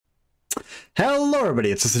Hello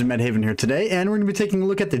everybody, it's Assistant Medhaven here today, and we're going to be taking a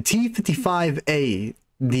look at the T55A,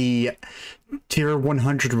 the Tier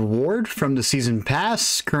 100 reward from the Season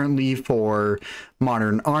Pass, currently for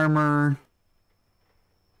Modern Armor.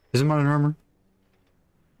 Is it Modern Armor?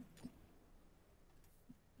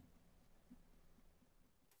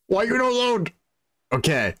 Why you don't load?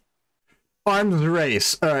 Okay. Arms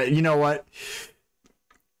Race. Alright, you know what?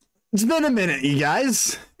 It's been a minute, you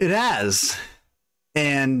guys. It has.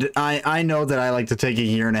 And I know that I like to take a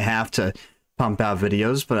year and a half to pump out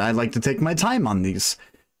videos, but I like to take my time on these.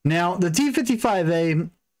 Now, the T55A,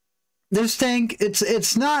 this tank,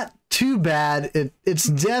 it's not too bad. It's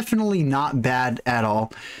definitely not bad at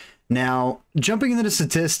all. Now, jumping into the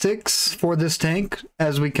statistics for this tank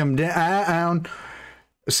as we come down.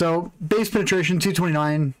 So, base penetration,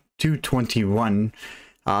 229, 221.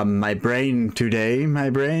 My brain today,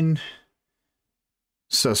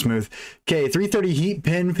 so smooth. Okay, 330 heat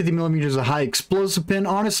pin, 50 millimeters of high explosive pin.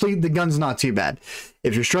 Honestly, the gun's not too bad.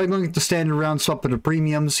 If you're struggling with the standard round, swap with the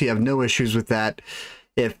premiums. You have no issues with that.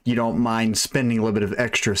 If you don't mind spending a little bit of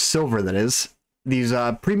extra silver, that is. These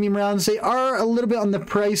premium rounds, they are a little bit on the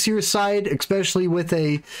pricier side, especially with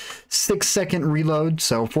a 6-second reload.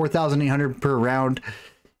 So 4,800 per round,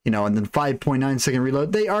 you know, and then 5.9-second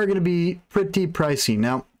reload. They are going to be pretty pricey.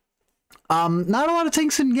 Now, not a lot of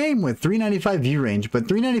tanks in game with 395 view range, but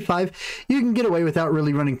 395 you can get away without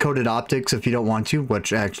really running coated optics if you don't want to,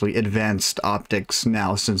 which actually advanced optics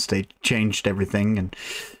now since they changed everything, and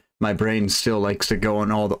my brain still likes to go on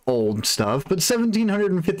all the old stuff. But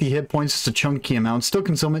 1,750 hit points is a chunky amount. Still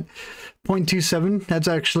concealment 0.27, that's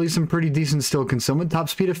actually some pretty decent still concealment. Top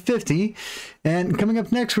speed of 50, and coming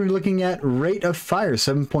up next we're looking at rate of fire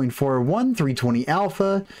 7.41, 320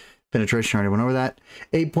 alpha. Penetration, already went over that.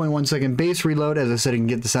 8.1 second base reload. As I said, you can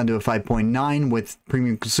get this down to a 5.9 with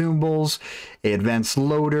premium consumables, a advanced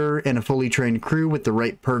loader, and a fully trained crew with the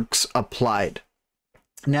right perks applied.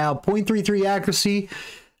 Now, 0.33 accuracy.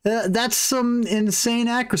 That's some insane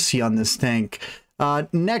accuracy on this tank.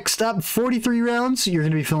 Next up, 43 rounds. You're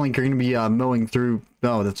going to be feeling like you're going to be mowing through...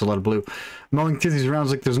 Oh, that's a lot of blue. Mowing through these rounds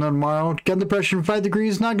like there's no tomorrow. Gun depression 5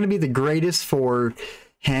 degrees. Not going to be the greatest for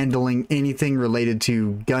handling anything related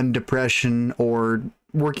to gun depression or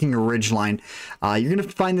working a ridgeline. You're going to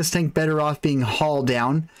find this tank better off being hauled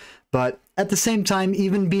down, but at the same time,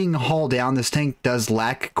 even being hauled down, this tank does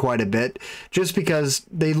lack quite a bit, just because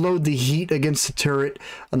they load the heat against the turret.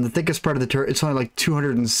 On the thickest part of the turret, it's only like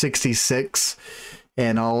 266,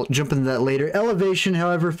 and I'll jump into that later. Elevation,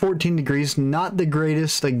 however, 14 degrees, not the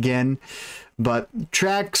greatest again, but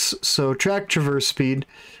tracks, so track traverse speed.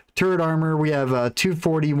 Turret armor, we have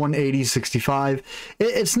 240, 180, 65.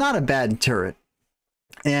 It's not a bad turret.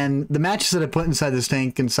 And the matches that I put inside this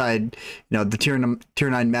tank, inside, you know, the tier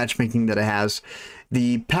 9 matchmaking that it has,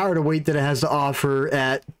 the power to weight that it has to offer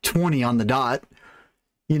at 20 on the dot,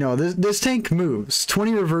 you know, this tank moves.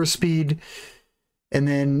 20 reverse speed, and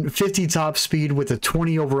then 50 top speed with a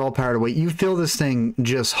 20 overall power to weight. You feel this thing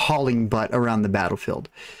just hauling butt around the battlefield.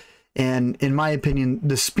 And in my opinion,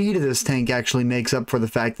 the speed of this tank actually makes up for the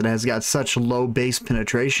fact that it has got such low base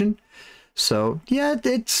penetration. So yeah,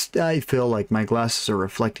 I feel like my glasses are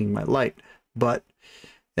reflecting my light, but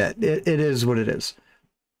yeah, it is what it is.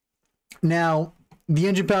 Now, the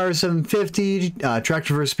engine power is 750, track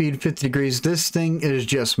traverse speed 50 degrees. This thing is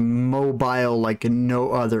just mobile like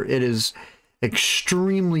no other. It is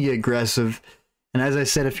extremely aggressive. And as I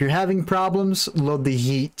said, if you're having problems, load the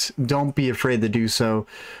heat. Don't be afraid to do so.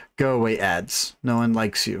 Go away, ads. No one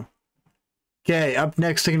likes you. Okay, up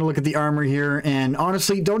next, taking a look at the armor here. And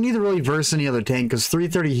honestly, don't need to really verse any other tank, because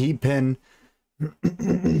 330 heat pin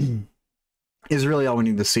is really all we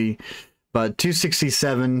need to see. But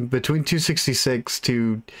 267, between 266 to,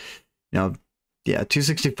 you know, yeah,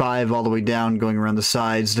 265 all the way down, going around the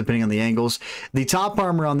sides, depending on the angles. The top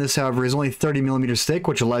armor on this, however, is only 30 millimeters thick,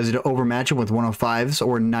 which allows you to overmatch it with 105s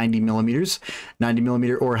or 90 millimeters. 90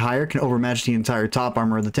 millimeter or higher can overmatch the entire top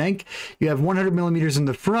armor of the tank. You have 100 millimeters in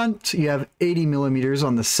the front. You have 80 millimeters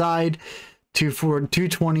on the side.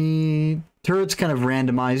 220 turrets kind of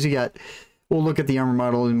randomized. You got, we'll look at the armor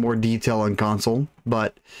model in more detail on console,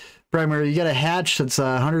 but primary, you got a hatch that's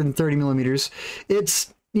 130 millimeters.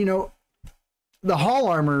 It's, you know, the hull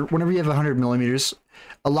armor, whenever you have 100 millimeters,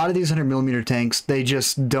 a lot of these 100 millimeter tanks, they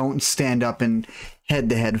just don't stand up in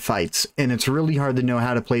head-to-head fights. And it's really hard to know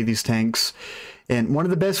how to play these tanks. And one of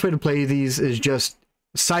the best way to play these is just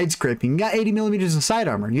side scraping. You got 80 millimeters in side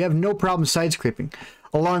armor. You have no problem side scraping.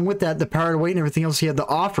 Along with that, the power to weight and everything else you have to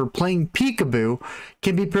offer, playing peekaboo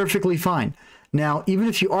can be perfectly fine. Now, even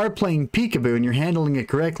if you are playing peekaboo and you're handling it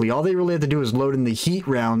correctly, all they really have to do is load in the heat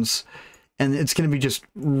rounds and it's going to be just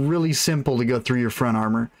really simple to go through your front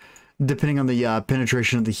armor, depending on the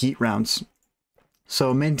penetration of the heat rounds.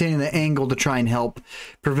 So maintaining the angle to try and help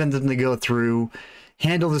prevent them to go through,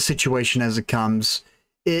 handle the situation as it comes.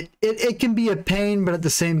 It can be a pain, but at the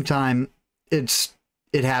same time, it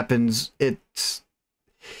happens. It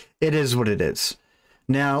is what it is.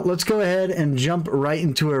 Now let's go ahead and jump right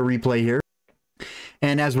into a replay here.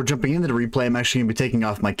 And as we're jumping into the replay, I'm actually going to be taking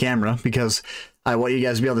off my camera because I want you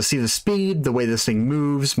guys to be able to see the speed, the way this thing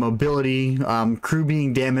moves, mobility, crew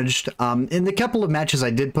being damaged. In the couple of matches I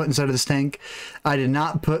did put inside of this tank, I did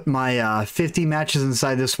not put my 50 matches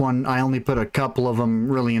inside this one. I only put a couple of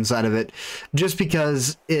them really inside of it, just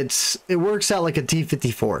because it works out like a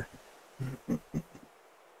T-54.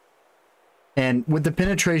 And with the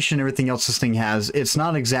penetration and everything else this thing has, it's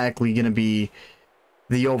not exactly going to be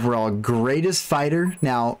the overall greatest fighter.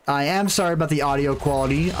 Now, I am sorry about the audio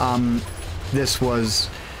quality. This was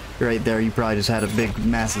right there. You probably just had a big,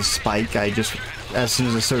 massive spike. As soon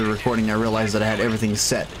as I started recording, I realized that I had everything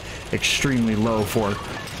set extremely low for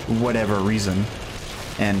whatever reason,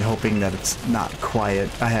 and hoping that it's not quiet.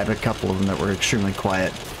 I had a couple of them that were extremely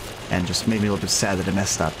quiet, and just made me a little bit sad that I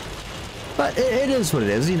messed up. But it is what it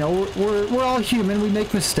is. You know, we're all human. We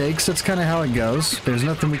make mistakes. That's kind of how it goes. There's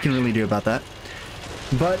nothing we can really do about that.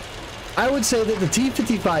 But I would say that the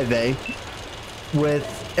T-55A,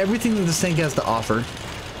 with everything that this tank has to offer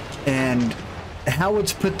and how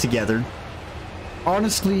it's put together,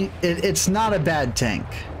 honestly, it's not a bad tank.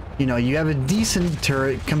 You know, you have a decent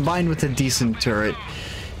turret combined with a decent turret.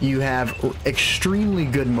 You have extremely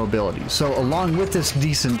good mobility. So along with this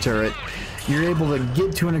decent turret, you're able to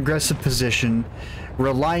get to an aggressive position,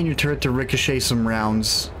 rely on your turret to ricochet some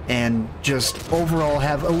rounds, and just overall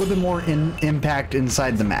have a little bit more impact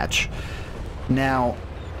inside the match. Now,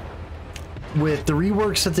 with the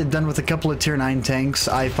reworks that they've done with a couple of tier 9 tanks,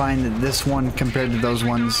 I find that this one, compared to those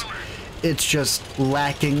ones, it's just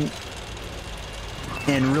lacking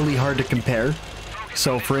and really hard to compare.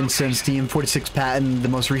 So, for instance, the M46 Patton, the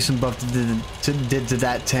most recent buff did to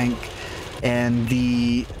that tank, and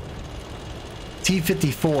the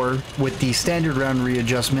T-54 with the standard round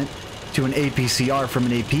readjustment to an APCR from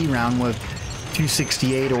an AP round with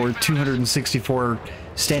 268 or 264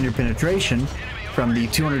 standard penetration from the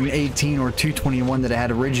 218 or 221 that I had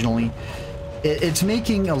originally. It's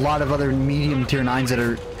making a lot of other medium tier 9s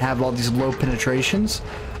that have all these low penetrations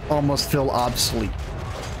almost feel obsolete.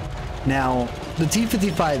 Now, the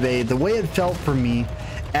T-55A, the way it felt for me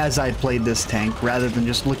as I played this tank, rather than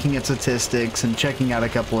just looking at statistics and checking out a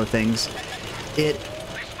couple of things, it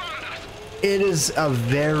is a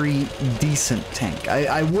very decent tank.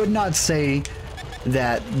 I would not say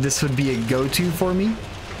that this would be a go-to for me,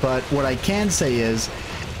 but what I can say is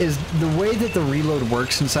the way that the reload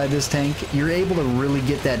works inside this tank, you're able to really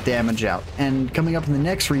get that damage out. And coming up in the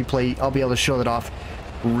next replay, I'll be able to show that off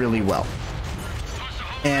really well.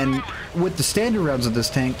 And with the standard rounds of this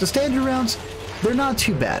tank, the standard rounds, they're not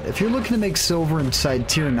too bad. If you're looking to make silver inside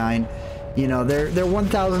tier 9, you know, they're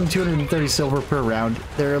 1,230 silver per round.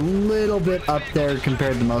 They're a little bit up there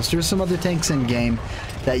compared to most. There's some other tanks in game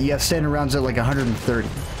that you have standard rounds at like 130.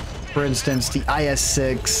 For instance, the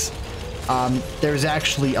IS-6, there's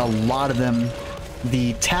actually a lot of them.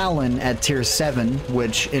 The Talon at tier 7,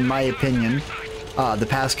 which in my opinion, the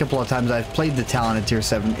past couple of times I've played the Talon at tier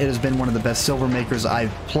 7, it has been one of the best silver makers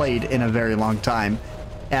I've played in a very long time,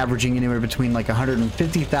 averaging anywhere between like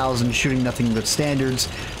 150,000 shooting nothing but standards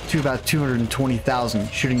to about 220,000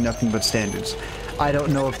 shooting nothing but standards. I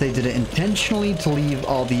don't know if they did it intentionally to leave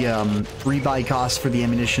all the rebuy costs for the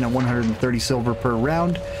ammunition at 130 silver per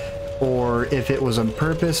round, or if it was on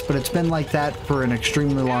purpose, but it's been like that for an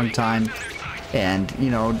extremely long time. And, you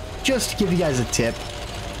know, just to give you guys a tip,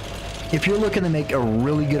 if you're looking to make a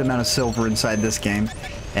really good amount of silver inside this game,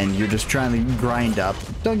 and you're just trying to grind up,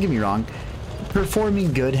 don't get me wrong,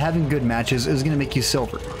 performing good, having good matches is going to make you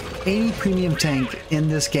silver. Any premium tank in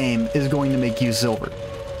this game is going to make you silver.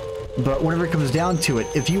 But whenever it comes down to it,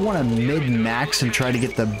 if you want to mid-max and try to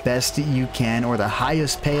get the best that you can, or the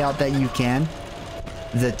highest payout that you can,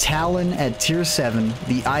 the Talon at tier 7,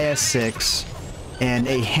 the IS-6, and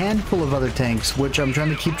a handful of other tanks, which I'm trying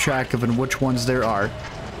to keep track of and which ones there are,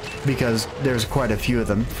 because there's quite a few of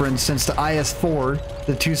them. For instance, the IS-4,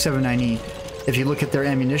 the 279E, if you look at their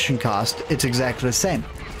ammunition cost, it's exactly the same.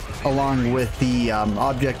 Along with the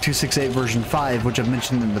Object 268 version 5, which I've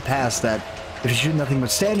mentioned in the past, that if you shoot nothing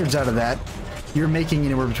but standards out of that, you're making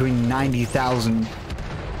anywhere between 90,000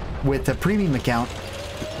 with a premium account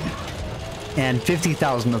and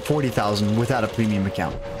 50,000 to 40,000 without a premium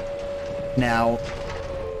account. Now,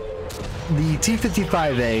 the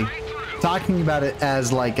T-55A talking about it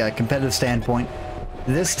as like a competitive standpoint,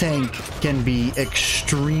 this tank can be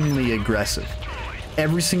extremely aggressive.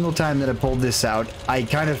 Every single time that I pulled this out, I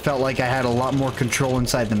kind of felt like I had a lot more control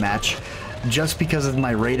inside the match just because of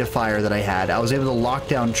my rate of fire that I had. I was able to lock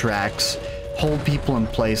down tracks, hold people in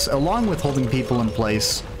place. Along with holding people in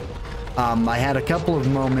place, I had a couple of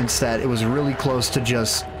moments that it was really close to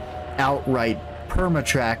just outright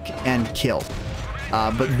perma-track and kill.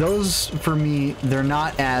 But those, for me, they're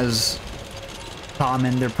not as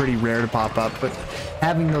common. They're pretty rare to pop up, but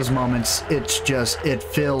having those moments, it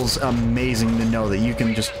feels amazing to know that you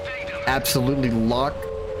can just absolutely lock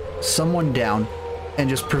someone down and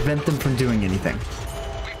just prevent them from doing anything.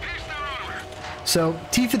 So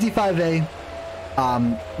T-55A,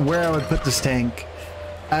 where I would put this tank,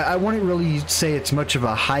 I wouldn't really say it's much of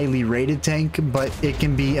a highly rated tank, but it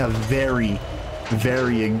can be a very,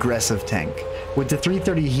 very aggressive tank. With the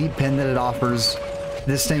 330 heat pin that it offers,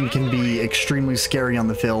 this thing can be extremely scary on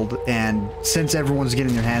the field, and since everyone's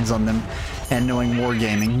getting their hands on them and knowing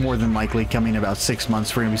Wargaming, more than likely coming in about 6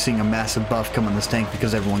 months, we're going to be seeing a massive buff come on this tank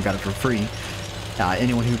because everyone got it for free.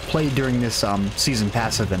 Anyone who played during this season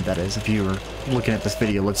pass event, that is, if you were looking at this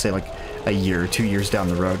video, let's say like a year or 2 years down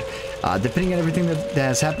the road, depending on everything that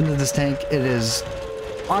has happened to this tank, it is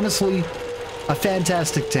honestly a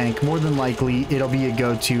fantastic tank. More than likely, it'll be a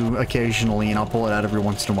go-to occasionally, and I'll pull it out every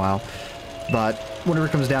once in a while. But whenever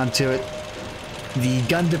it comes down to it, the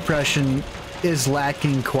gun depression is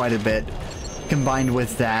lacking quite a bit. Combined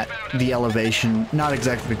with that, the elevation, not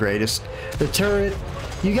exactly the greatest. The turret,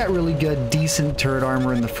 you got really good, decent turret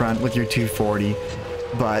armor in the front with your 240.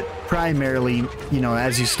 But primarily, you know,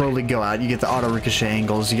 as you slowly go out, you get the auto ricochet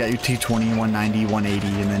angles. You got your 220, 190,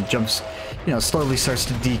 180, and then jumps, you know, slowly starts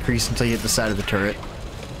to decrease until you hit the side of the turret.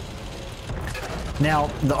 Now,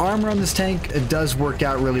 the armor on this tank, it does work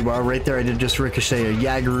out really well. Right there, I did just ricochet a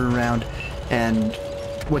Jagger around, and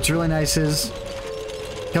what's really nice is,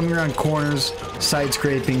 coming around corners, side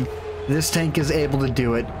scraping, this tank is able to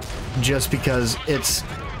do it just because it's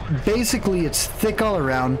basically, it's thick all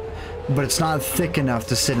around, but it's not thick enough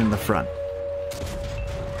to sit in the front.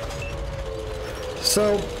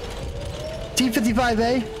 So,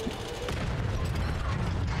 T-55A,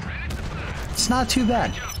 it's not too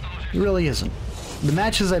bad. It really isn't. The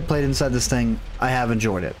matches I played inside this thing, I have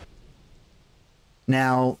enjoyed it.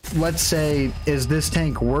 Now, let's say, is this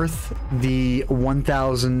tank worth the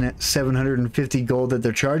 1,750 gold that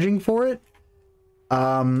they're charging for it?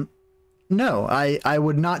 No, I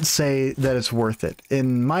would not say that it's worth it.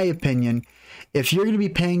 In my opinion, if you're going to be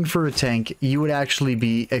paying for a tank, you would actually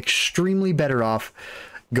be extremely better off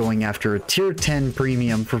going after a tier 10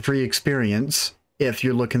 premium for free experience if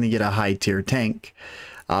you're looking to get a high tier tank.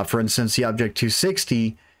 For instance, the Object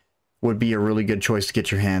 260 would be a really good choice to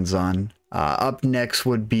get your hands on. Up next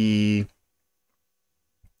would be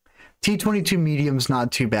T-22 medium's not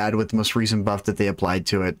too bad with the most recent buff that they applied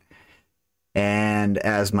to it. And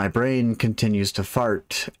as my brain continues to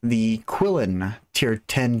fart, the Quillen tier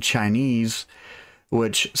 10 Chinese,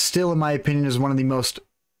 which still in my opinion is one of the most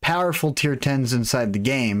powerful tier 10s inside the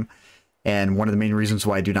game, and one of the main reasons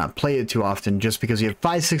why I do not play it too often, just because you have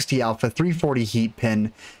 560 alpha, 340 heat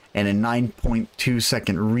pin, and a 9.2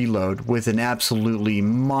 second reload with an absolutely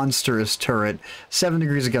monstrous turret, 7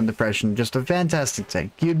 degrees of gun depression, just a fantastic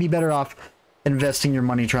tank. You'd be better off investing your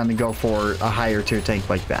money trying to go for a higher tier tank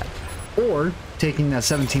like that. Or taking that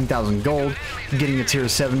 17,000 gold, getting a tier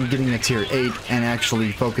 7, getting a tier 8, and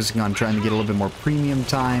actually focusing on trying to get a little bit more premium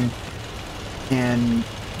time, and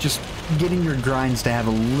just getting your grinds to have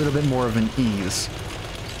a little bit more of an ease.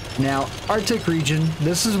 Now, Arctic region,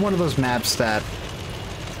 this is one of those maps that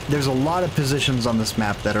there's a lot of positions on this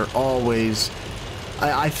map that are always,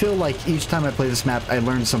 I feel like each time I play this map, I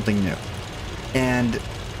learn something new. And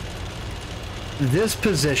this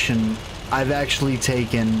position, I've actually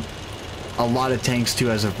taken a lot of tanks to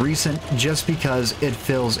as of recent, just because it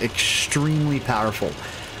feels extremely powerful.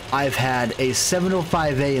 I've had a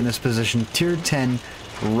 705A in this position, tier 10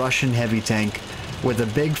 Russian heavy tank with a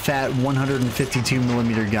big fat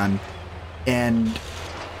 152mm gun, and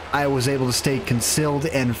I was able to stay concealed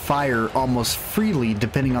and fire almost freely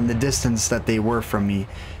depending on the distance that they were from me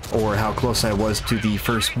or how close I was to the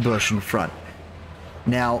first bush in front.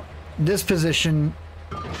 Now, this position,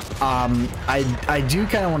 I do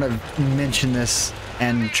kind of want to mention this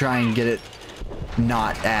and try and get it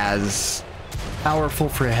not as powerful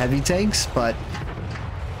for heavy tanks, but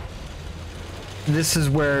this is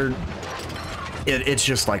where it's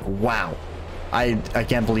just like, wow. I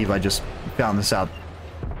can't believe I just found this out.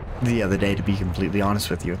 the other day, to be completely honest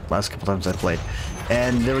with you. Last couple times I played.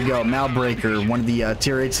 And there we go, Malbreaker, one of the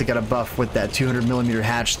tier 8s that got a buff with that 200mm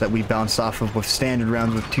hatch that we bounced off of with standard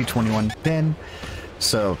rounds with 221 pin.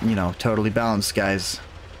 So, you know, totally balanced, guys.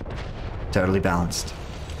 Totally balanced.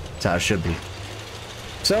 That's how it should be.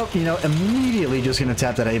 So, you know, immediately just going to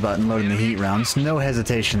tap that A button, loading the heat rounds. No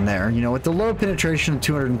hesitation there. You know, with the low penetration of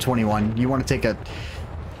 221, you want to take a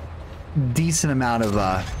decent amount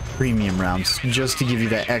of premium rounds just to give you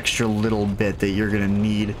that extra little bit that you're going to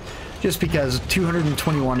need. Just because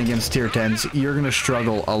 221 against tier 10s, you're going to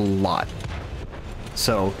struggle a lot.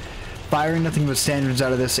 So, firing nothing but standards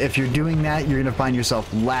out of this, if you're doing that, you're going to find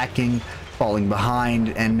yourself lacking, falling behind,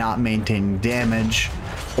 and not maintaining damage,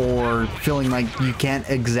 or feeling like you can't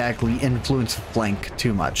exactly influence the flank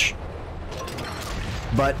too much.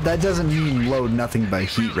 But that doesn't mean load nothing but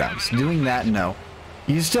heat rounds. Doing that, no.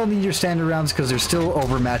 You still need your standard rounds because they're still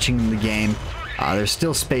overmatching in the game. There's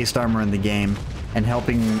still spaced armor in the game, and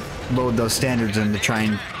helping load those standards in to try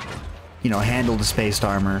and, you know, handle the spaced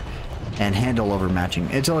armor and handle overmatching.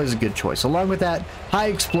 It's always a good choice. Along with that, high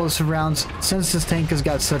explosive rounds. Since this tank has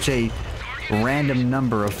got such a random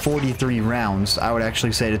number of 43 rounds, I would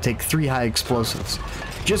actually say to take 3 high explosives.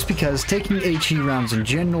 Just because taking HE rounds in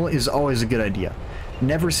general is always a good idea.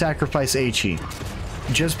 Never sacrifice HE.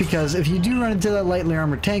 Just because if you do run into that lightly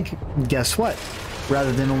armored tank, guess what?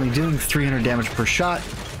 Rather than only doing 300 damage per shot,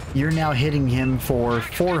 you're now hitting him for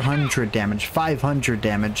 400 damage, 500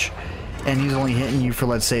 damage, and he's only hitting you for,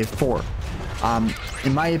 let's say, 4.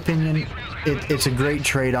 In my opinion, it's a great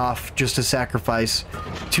trade-off just to sacrifice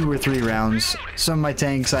 2 or 3 rounds. Some of my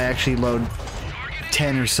tanks, I actually load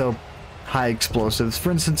 10 or so high explosives.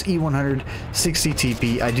 For instance, E100, 60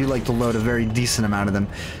 TP, I do like to load a very decent amount of them,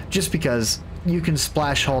 just because you can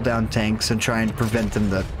splash hull down tanks and try and prevent them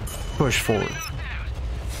to push forward.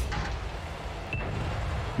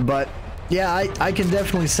 But yeah, I can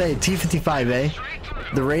definitely say T55A,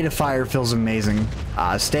 the rate of fire feels amazing.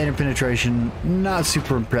 Standard penetration, not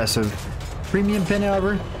super impressive. Premium pin,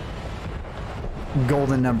 however,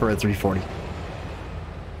 golden number at 340.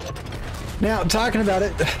 Now, talking about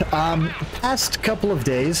it, past couple of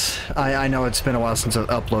days, I know it's been a while since I've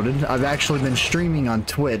uploaded. I've actually been streaming on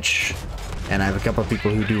Twitch, and I have a couple of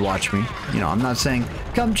people who do watch me. You know, I'm not saying,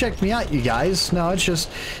 come check me out, you guys. No, it's just,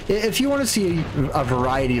 if you want to see a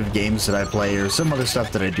variety of games that I play, or some other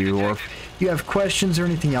stuff that I do, or if you have questions or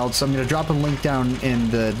anything else, I'm going to drop a link down in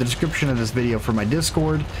the description of this video for my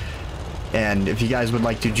Discord. And if you guys would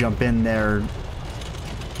like to jump in there,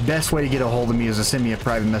 best way to get a hold of me is to send me a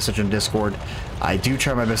private message on Discord. I do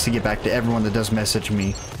try my best to get back to everyone that does message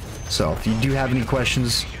me. So if you do have any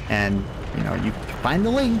questions and, you know, you find the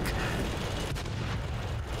link,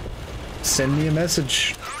 send me a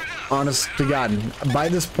message. Honest to God, by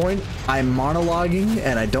this point, I'm monologuing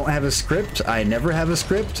and I don't have a script. I never have a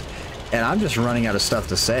script, and I'm just running out of stuff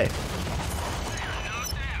to say.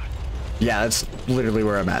 Yeah, that's literally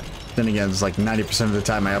where I'm at. Then again, it's like 90% of the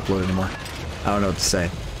time I upload anymore. I don't know what to say.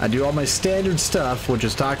 I do all my standard stuff, which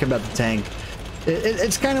is talking about the tank.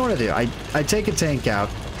 It's kind of what I do. I take a tank out.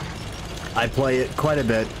 I play it quite a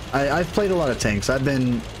bit. I've played a lot of tanks. I've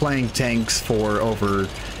been playing tanks for over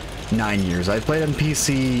 9 years. I played on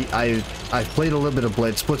PC. I've played a little bit of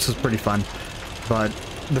Blitz. Blitz was pretty fun. But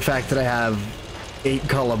the fact that I have 8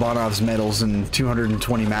 Kolovanov's medals in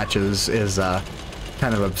 220 matches is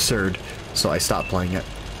kind of absurd. So I stopped playing it.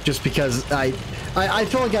 Just because I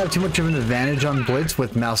feel like I have too much of an advantage on Blitz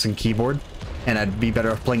with mouse and keyboard, and I'd be better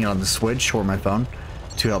off playing it on the Switch or my phone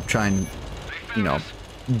to help try and, you know,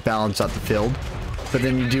 balance out the field. But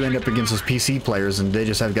then you do end up against those PC players, and they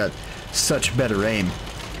just have got such better aim.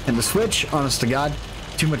 And the Switch, honest to God,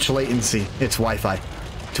 too much latency. It's Wi-Fi.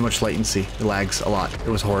 Too much latency. It lags a lot. It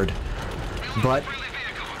was horrid. But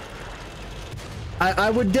I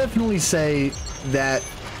would definitely say that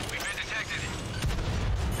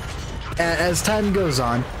as time goes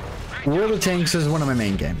on, World of Tanks is one of my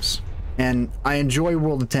main games, and I enjoy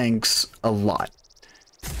World of Tanks a lot.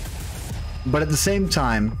 But at the same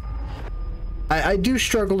time, I do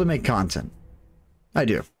struggle to make content. I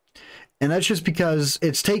do. And that's just because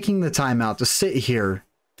it's taking the time out to sit here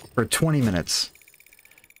for 20 minutes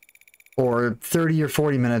or 30 or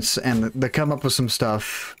 40 minutes and to come up with some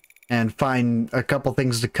stuff and find a couple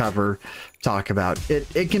things to cover, talk about.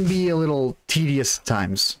 It can be a little tedious at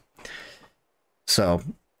times. So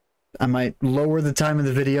I might lower the time of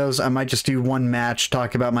the videos. I might just do one match,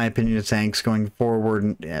 talk about my opinion of tanks going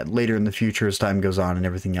forward and later in the future as time goes on and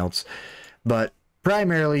everything else. But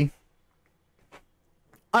primarily,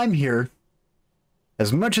 I'm here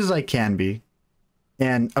as much as I can be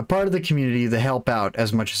and a part of the community to help out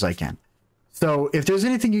as much as I can. So if there's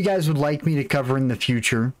anything you guys would like me to cover in the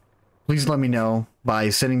future, please let me know by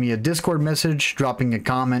sending me a Discord message, dropping a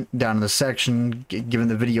comment down in the section, giving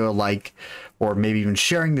the video a like, or maybe even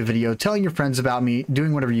sharing the video, telling your friends about me,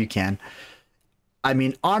 doing whatever you can. I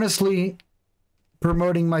mean, honestly,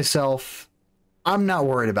 promoting myself, I'm not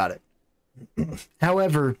worried about it.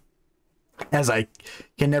 However, as I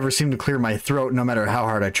can never seem to clear my throat no matter how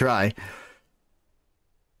hard I try,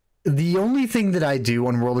 the only thing that I do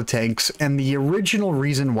on World of Tanks, and the original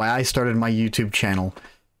reason why I started my YouTube channel,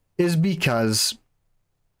 is because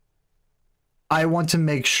I want to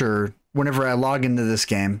make sure whenever I log into this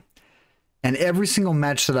game, and every single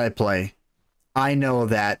match that I play, I know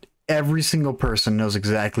that every single person knows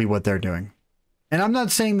exactly what they're doing. And I'm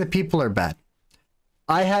not saying that people are bad.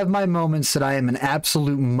 I have my moments that I am an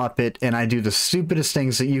absolute muppet and I do the stupidest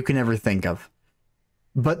things that you can ever think of.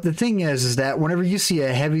 But the thing is that whenever you see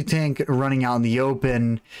a heavy tank running out in the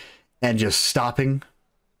open and just stopping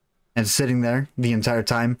and sitting there the entire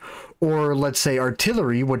time, or let's say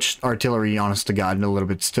artillery, which artillery, honest to God, a little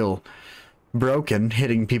bit still broken,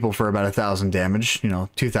 hitting people for about 1,000 damage,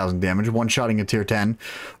 2,000 damage, one-shotting a tier 10,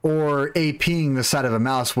 or APing the side of a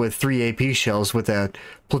mouse with 3 AP shells with a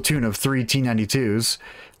platoon of 3 T-92s.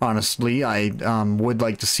 Honestly, I would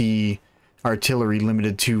like to see artillery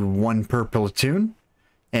limited to 1 per platoon,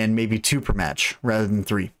 and maybe 2 per match, rather than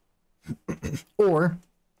 3. Or,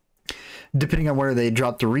 depending on where they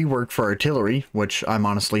drop the rework for artillery, which I'm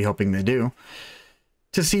honestly hoping they do,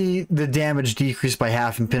 to see the damage decreased by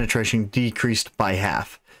half and penetration decreased by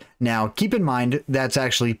half. Now, keep in mind, that's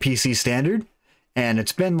actually PC standard, and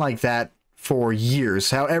it's been like that for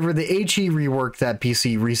years. However, the HE rework that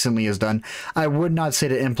PC recently has done, I would not say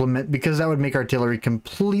to implement, because that would make artillery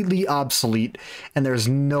completely obsolete, and there's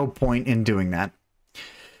no point in doing that.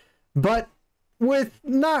 But with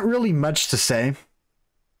not really much to say,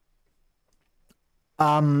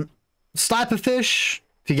 Slap-A-Fish,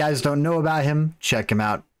 if you guys don't know about him, check him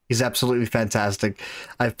out. He's absolutely fantastic.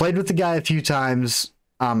 I've played with the guy a few times.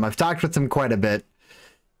 I've talked with him quite a bit,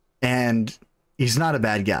 and he's not a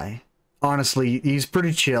bad guy. Honestly, he's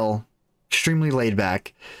pretty chill, extremely laid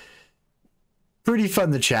back, pretty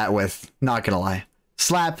fun to chat with, not gonna lie.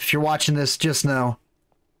 Slap, if you're watching this, just know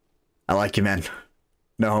I like you, man.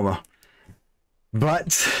 No homo. But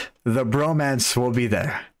the bromance will be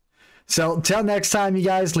there. So, till next time, you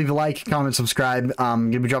guys, leave a like, comment, subscribe.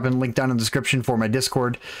 I'm going to be dropping a link down in the description for my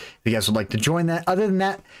Discord if you guys would like to join that. Other than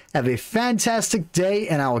that, have a fantastic day,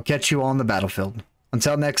 and I will catch you all on the battlefield.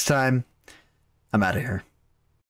 Until next time, I'm out of here.